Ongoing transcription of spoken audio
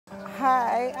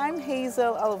Hi, I'm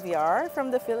Hazel Alviar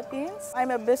from the Philippines. I'm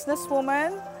a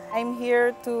businesswoman. I'm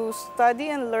here to study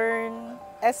and learn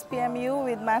SPMU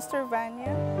with Master Vanya.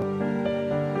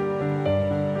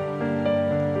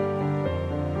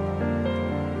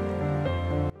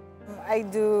 I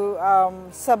do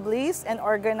sublease and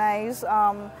organize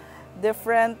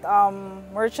different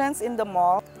merchants in the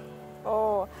mall.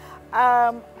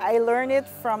 I learned it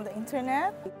from the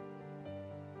internet.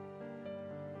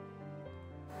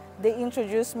 They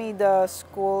introduced me to the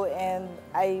school and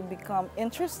I become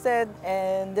interested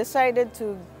and decided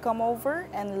to come over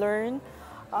and learn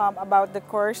about the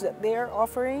course that they are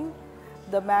offering,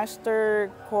 the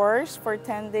master course for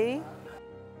 10 days.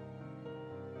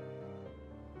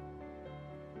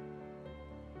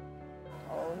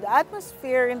 The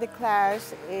atmosphere in the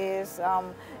class is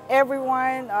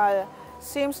everyone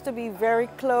seems to be very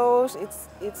close.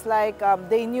 It's like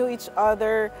they knew each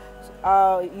other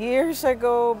years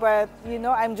ago, but you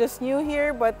know, I'm just new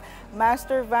here, but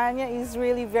Master Vanya is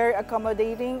really very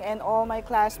accommodating and all my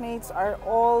classmates are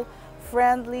all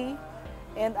friendly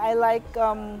and I like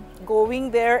going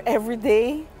there every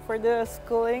day for the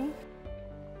schooling.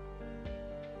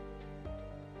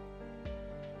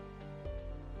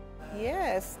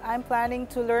 Yes, I'm planning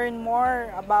to learn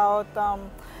more about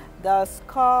the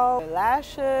skull,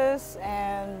 lashes,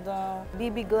 and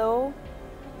BB glow.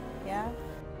 Yeah.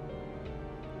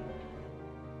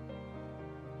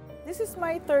 This is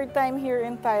my third time here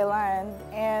in Thailand,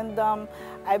 and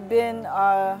I've been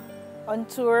on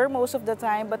tour most of the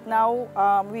time, but now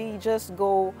we just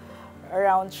go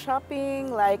around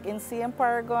shopping, like in CM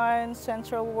Paragon,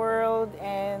 Central World,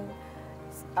 and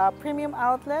premium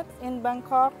outlet in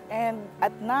Bangkok. And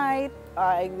at night,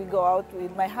 we go out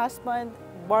with my husband,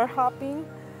 bar hopping,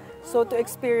 so to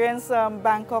experience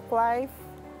Bangkok life.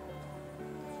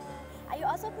 Are you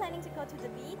also planning to go to the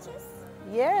beaches?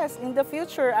 Yes, in the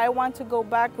future, I want to go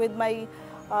back with my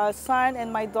son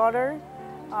and my daughter,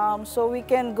 so we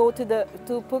can go to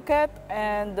Phuket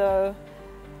and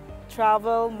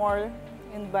travel more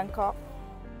in Bangkok.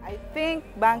 I think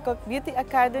Bangkok Beauty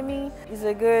Academy is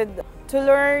a good to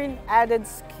learn added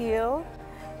skill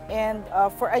and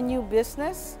for a new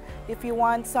business if you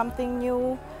want something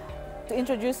new to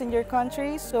introduce in your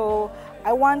country. So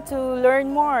I want to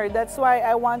learn more. That's why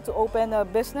I want to open a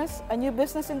new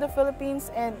business in the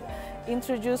Philippines and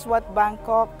introduce what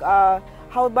Bangkok,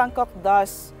 how Bangkok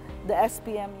does the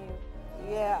SPMU.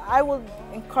 Yeah, I would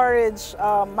encourage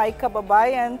my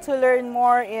kababayan to learn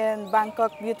more in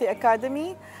Bangkok Beauty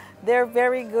Academy. They're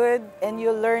very good and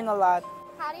you'll learn a lot.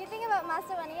 How do you think about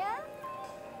Master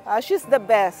Vanya? She's the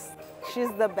best.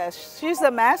 She's the best. She's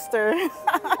the master.